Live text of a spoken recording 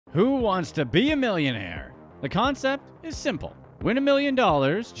Who wants to be a millionaire? The concept is simple. Win $1 million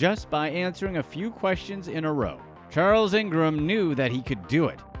just by answering a few questions in a row. Charles Ingram knew that he could do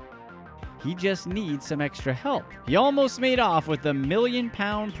it. He just needs some extra help. He almost made off with the £1 million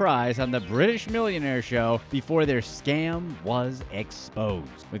prize on the British Millionaire show before their scam was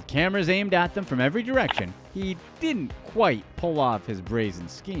exposed. With cameras aimed at them from every direction, he didn't quite pull off his brazen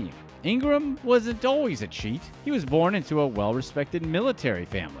scheme. Ingram wasn't always a cheat. He was born into a well-respected military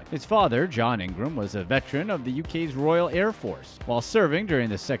family. His father, John Ingram, was a veteran of the UK's Royal Air Force. While serving during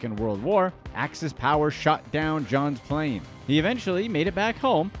the Second World War, Axis power shot down John's plane. He eventually made it back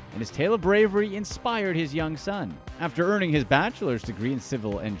home, and his tale of bravery inspired his young son. After earning his bachelor's degree in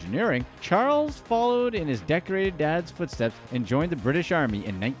civil engineering, Charles followed in his decorated dad's footsteps and joined the British Army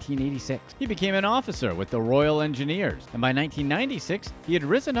in 1986. He became an officer with the Royal Engineers, and by 1996, he had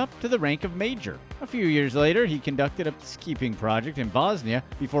risen up to the rank of major. A few years later, he conducted a peacekeeping project in Bosnia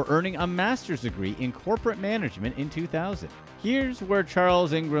before earning a master's degree in corporate management in 2000. Here's where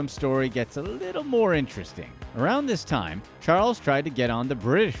Charles Ingram's story gets a little more interesting. Around this time, Charles tried to get on the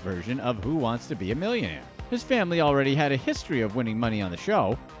British version of Who Wants to Be a Millionaire. His family already had a history of winning money on the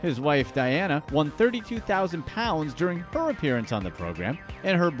show. His wife, Diana, won £32,000 during her appearance on the program,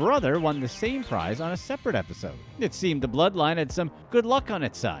 and her brother won the same prize on a separate episode. It seemed the bloodline had some good luck on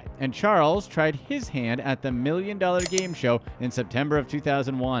its side, and Charles tried his hand at the $1 Million game show in September of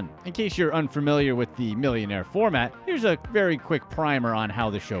 2001. In case you're unfamiliar with the Millionaire format, here's a very quick primer on how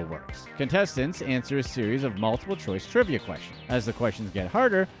the show works. Contestants answer a series of multiple-choice trivia questions. As the questions get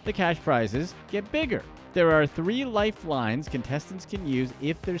harder, the cash prizes get bigger. There are 3 lifelines contestants can use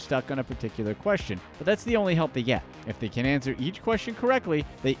if they're stuck on a particular question, but that's the only help they get. If they can answer each question correctly,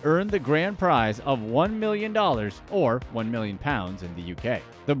 they earn the grand prize of $1 million, or £1 million in the UK.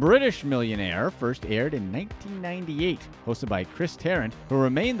 The British Millionaire first aired in 1998, hosted by Chris Tarrant, who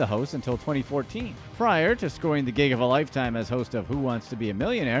remained the host until 2014. Prior to scoring the gig of a lifetime as host of Who Wants to Be a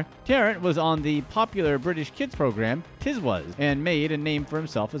Millionaire, Tarrant was on the popular British kids program Tiswas and made a name for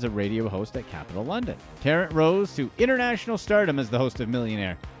himself as a radio host at Capital London. Tarrant rose to international stardom as the host of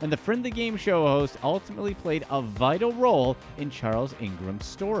Millionaire, and the friendly game show host ultimately played a vital role in Charles Ingram's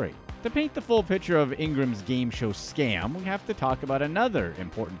story. To paint the full picture of Ingram's game show scam, we have to talk about another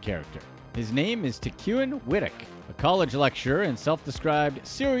important character. His name is Taquin Whittock, a college lecturer and self-described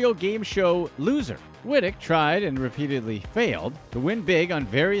serial game show loser. Whittock tried and repeatedly failed to win big on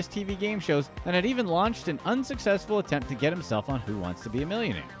various TV game shows and had even launched an unsuccessful attempt to get himself on Who Wants to Be a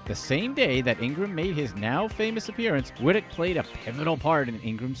Millionaire. The same day that Ingram made his now famous appearance, Whittock played a pivotal part in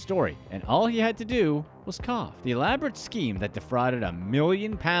Ingram's story, and all he had to do was cough. The elaborate scheme that defrauded £1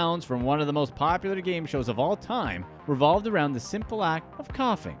 million from one of the most popular game shows of all time revolved around the simple act of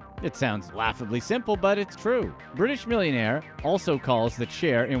coughing. It sounds laughably simple, but it's true. British Millionaire also calls the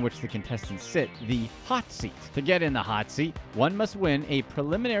chair in which the contestants sit the hot seat. To get in the hot seat, one must win a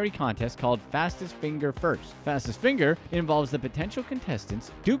preliminary contest called Fastest Finger First. Fastest Finger involves the potential contestants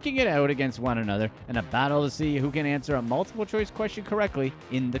duking it out against one another in a battle to see who can answer a multiple-choice question correctly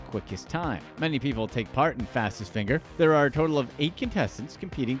in the quickest time. Many people take part in Fastest Finger. There are a total of 8 contestants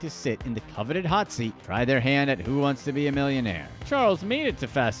competing to sit in the coveted hot seat, try their hand at Who Wants to Be a Millionaire. Charles made it to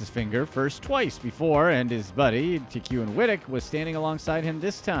Fastest Finger First twice before, and his buddy, Taquin Whittock, was standing alongside him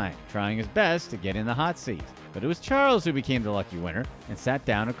this time, trying his best to get in the hot seat. But it was Charles who became the lucky winner and sat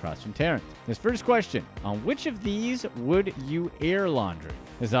down across from Tarrant. His first question: on which of these would you air laundry?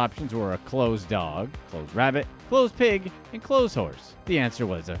 His options were a clothes dog, clothes rabbit, clothes pig, and clothes horse. The answer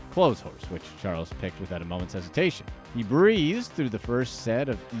was a clothes horse, which Charles picked without a moment's hesitation. He breezed through the first set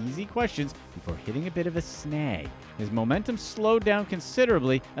of easy questions before hitting a bit of a snag. His momentum slowed down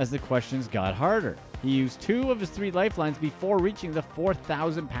considerably as the questions got harder. He used 2 of his 3 lifelines before reaching the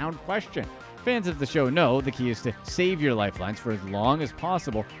 £4,000 question. Fans of the show know the key is to save your lifelines for as long as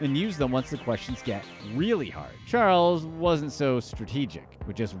possible and use them once the questions get really hard. Charles wasn't so strategic.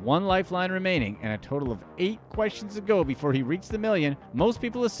 With just 1 lifeline remaining and a total of 8 questions to go before he reached the million, most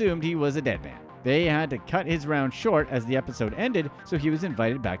people assumed he was a dead man. They had to cut his round short as the episode ended, so he was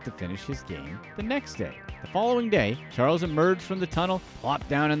invited back to finish his game the next day. The following day, Charles emerged from the tunnel, plopped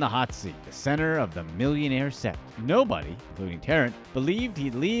down in the hot seat, the center of the Millionaire set. Nobody, including Tarrant, believed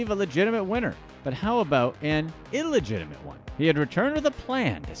he'd leave a legitimate winner. But how about an illegitimate one? He had returned with a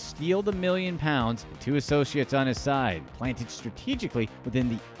plan to steal the £1 million and 2 associates on his side, planted strategically within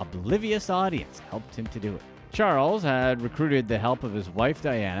the oblivious audience, helped him to do it. Charles had recruited the help of his wife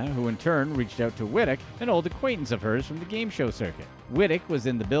Diana, who in turn reached out to Whittock, an old acquaintance of hers from the game show circuit. Whittock was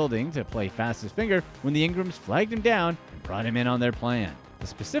in the building to play Fastest Finger when the Ingrams flagged him down and brought him in on their plan. The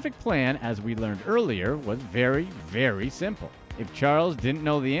specific plan, as we learned earlier, was very, very simple. If Charles didn't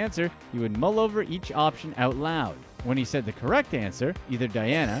know the answer, he would mull over each option out loud. When he said the correct answer, either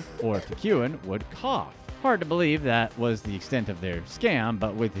Diana or Tecuan would cough. Hard to believe that was the extent of their scam,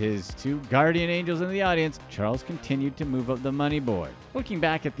 but with his two guardian angels in the audience, Charles continued to move up the money board. Looking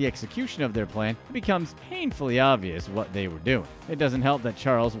back at the execution of their plan, it becomes painfully obvious what they were doing. It doesn't help that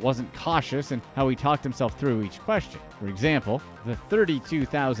Charles wasn't cautious in how he talked himself through each question. For example, the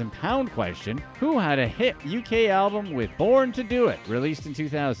 £32,000 question: who had a hit UK album with Born to Do It, released in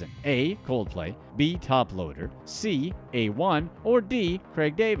 2000? A. Coldplay, B. Top Loader, C. A1, or D.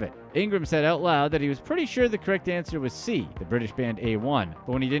 Craig David? Ingram said out loud that he was pretty sure the correct answer was C, the British band A1, but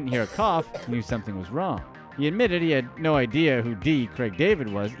when he didn't hear a cough, he knew something was wrong. He admitted he had no idea who D. Craig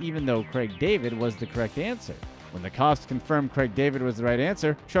David was, even though Craig David was the correct answer. When the coughs confirmed Craig David was the right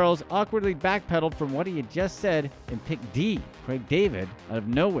answer, Charles awkwardly backpedaled from what he had just said and picked D. Craig David out of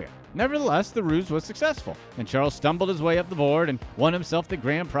nowhere. Nevertheless, the ruse was successful, and Charles stumbled his way up the board and won himself the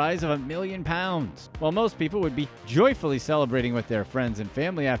grand prize of £1 million. While most people would be joyfully celebrating with their friends and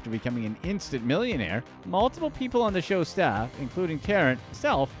family after becoming an instant millionaire, multiple people on the show's staff, including Tarrant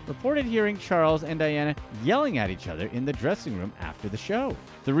himself, reported hearing Charles and Diana yelling at each other in the dressing room after the show.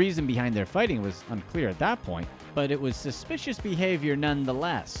 The reason behind their fighting was unclear at that point, but it was suspicious behavior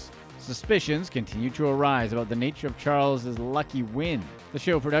nonetheless. Suspicions continued to arise about the nature of Charles's lucky win. The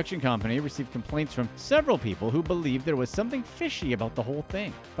show production company received complaints from several people who believed there was something fishy about the whole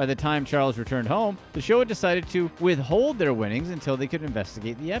thing. By the time Charles returned home, the show had decided to withhold their winnings until they could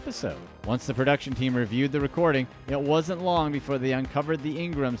investigate the episode. Once the production team reviewed the recording, it wasn't long before they uncovered the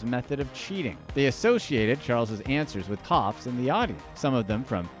Ingrams' method of cheating. They associated Charles's answers with coughs in the audience, some of them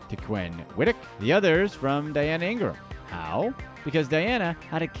from Tecuan Wittick, the others from Diana Ingram. How? Because Diana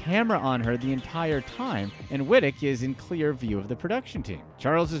had a camera on her the entire time, and Wittick is in clear view of the production team.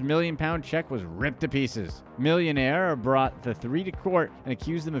 Charles's £1 million check was ripped to pieces. Millionaire brought the three to court and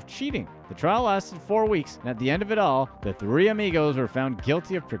accused them of cheating. The trial lasted 4 weeks, and at the end of it all, the three amigos were found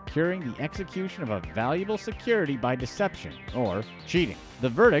guilty of procuring the execution of a valuable security by deception, or cheating. The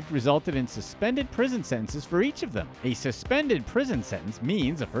verdict resulted in suspended prison sentences for each of them. A suspended prison sentence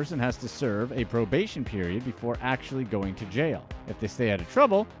means a person has to serve a probation period before actually going to jail. If they stay out of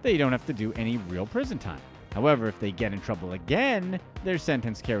trouble, they don't have to do any real prison time. However, if they get in trouble again, their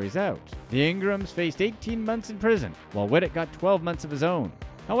sentence carries out. The Ingrams faced 18 months in prison, while Wittick got 12 months of his own.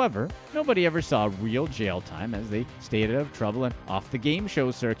 However, nobody ever saw real jail time as they stayed out of trouble and off the game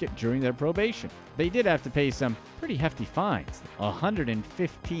show circuit during their probation. They did have to pay some pretty hefty fines,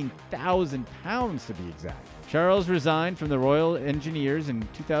 £115,000 to be exact. Charles resigned from the Royal Engineers in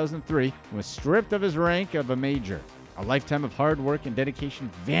 2003 and was stripped of his rank of a major. A lifetime of hard work and dedication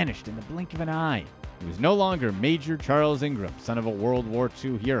vanished in the blink of an eye. He was no longer Major Charles Ingram, son of a World War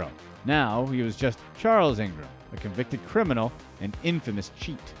II hero. Now he was just Charles Ingram, a convicted criminal and infamous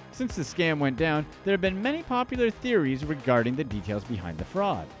cheat. Since the scam went down, there have been many popular theories regarding the details behind the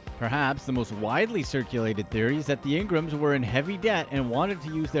fraud. Perhaps the most widely circulated theory is that the Ingrams were in heavy debt and wanted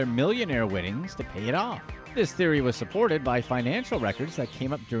to use their millionaire winnings to pay it off. This theory was supported by financial records that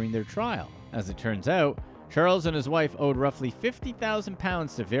came up during their trial. As it turns out, Charles and his wife owed roughly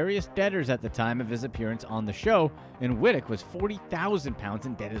 £50,000 to various debtors at the time of his appearance on the show, and Wittick was £40,000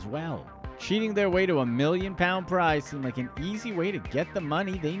 in debt as well. Cheating their way to £1 million prize seemed like an easy way to get the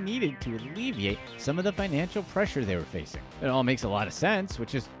money they needed to alleviate some of the financial pressure they were facing. It all makes a lot of sense,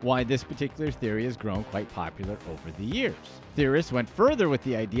 which is why this particular theory has grown quite popular over the years. Theorists went further with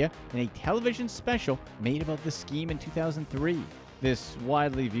the idea in a television special made about the scheme in 2003. This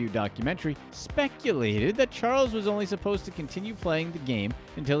widely viewed documentary speculated that Charles was only supposed to continue playing the game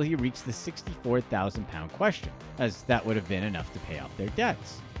until he reached the £64,000 question, as that would have been enough to pay off their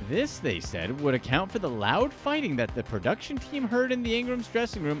debts. This, they said, would account for the loud fighting that the production team heard in the Ingrams'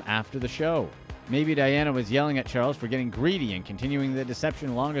 dressing room after the show. Maybe Diana was yelling at Charles for getting greedy and continuing the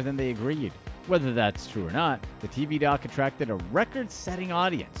deception longer than they agreed. Whether that's true or not, the TV doc attracted a record-setting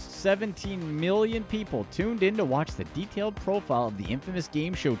audience. 17 million people tuned in to watch the detailed profile of the infamous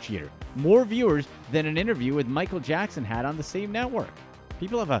game show cheater, more viewers than an interview with Michael Jackson had on the same network.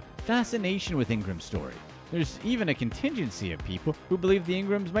 People have a fascination with Ingram's story. There's even a contingency of people who believe the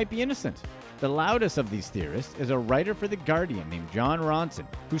Ingrams might be innocent. The loudest of these theorists is a writer for The Guardian named John Ronson,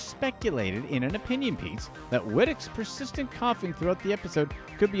 who speculated in an opinion piece that Wittick's persistent coughing throughout the episode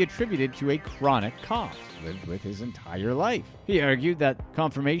could be attributed to a chronic cough lived with his entire life. He argued that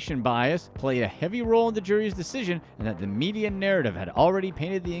confirmation bias played a heavy role in the jury's decision and that the media narrative had already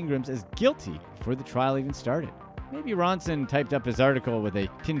painted the Ingrams as guilty before the trial even started. maybe Ronson typed up his article with a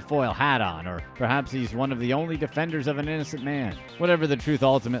tinfoil hat on, or perhaps he's one of the only defenders of an innocent man. Whatever the truth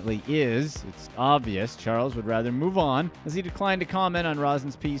ultimately is, it's obvious Charles would rather move on, as he declined to comment on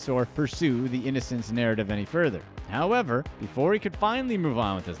Ronson's piece or pursue the innocence narrative any further. However, before he could finally move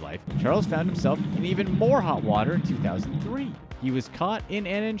on with his life, Charles found himself in even more hot water in 2003. He was caught in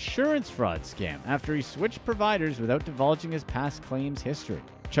an insurance fraud scam after he switched providers without divulging his past claims history.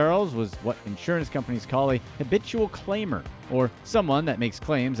 Charles was what insurance companies call a habitual claimer, or someone that makes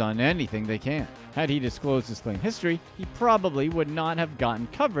claims on anything they can. Had he disclosed his claim history, he probably would not have gotten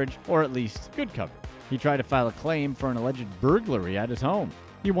coverage, or at least good coverage. He tried to file a claim for an alleged burglary at his home.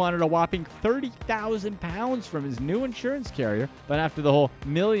 He wanted a whopping £30,000 from his new insurance carrier, but after the whole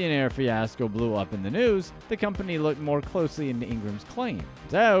Millionaire fiasco blew up in the news, the company looked more closely into Ingram's claim.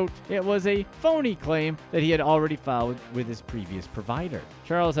 Turns out, it was a phony claim that he had already filed with his previous provider.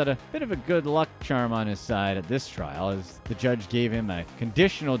 Charles had a bit of a good luck charm on his side at this trial, as the judge gave him a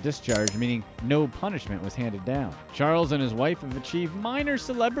conditional discharge, meaning no punishment was handed down. Charles and his wife have achieved minor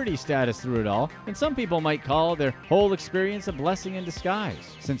celebrity status through it all, and some people might call their whole experience a blessing in disguise.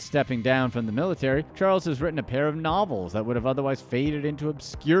 Since stepping down from the military, Charles has written a pair of novels that would have otherwise faded into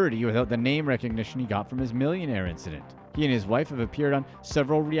obscurity without the name recognition he got from his millionaire incident. He and his wife have appeared on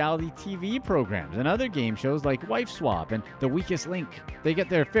several reality TV programs and other game shows like Wife Swap and The Weakest Link. They get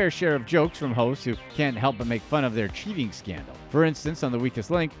their fair share of jokes from hosts who can't help but make fun of their cheating scandal. For instance, on The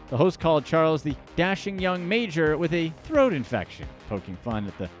Weakest Link, the host called Charles the dashing young major with a throat infection, poking fun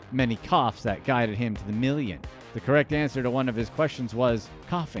at the many coughs that guided him to the million. The correct answer to one of his questions was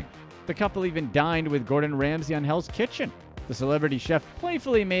coughing. The couple even dined with Gordon Ramsay on Hell's Kitchen. The celebrity chef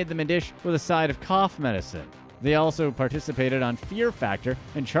playfully made them a dish with a side of cough medicine. They also participated on Fear Factor,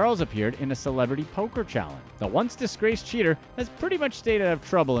 and Charles appeared in a celebrity poker challenge. The once disgraced cheater has pretty much stayed out of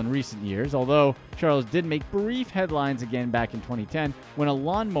trouble in recent years, although Charles did make brief headlines again back in 2010 when a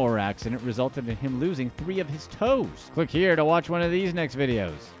lawnmower accident resulted in him losing 3 of his toes. Click here to watch one of these next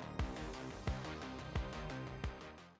videos.